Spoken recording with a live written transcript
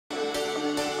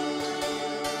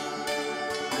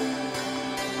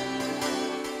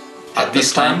But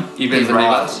this time, even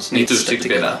rivals need to stick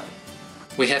together.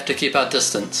 We have to keep our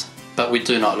distance, but we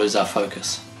do not lose our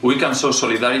focus. We can show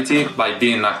solidarity by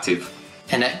being active.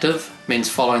 And active means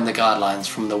following the guidelines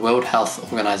from the World Health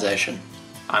Organization.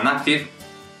 And active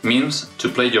means to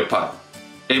play your part,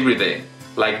 every day,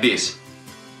 like this.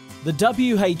 The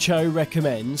WHO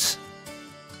recommends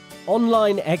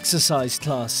online exercise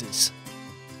classes,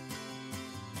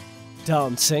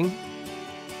 dancing,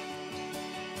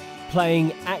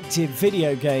 playing active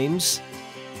video games,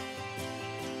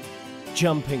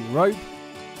 jumping rope,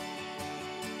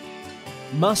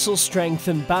 muscle strength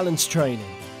and balance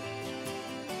training,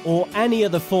 or any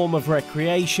other form of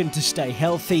recreation to stay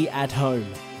healthy at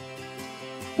home.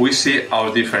 We see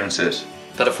our differences.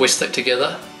 But if we stick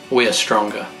together, we are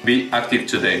stronger. Be active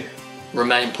today.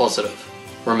 Remain positive.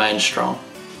 Remain strong.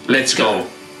 Let's go!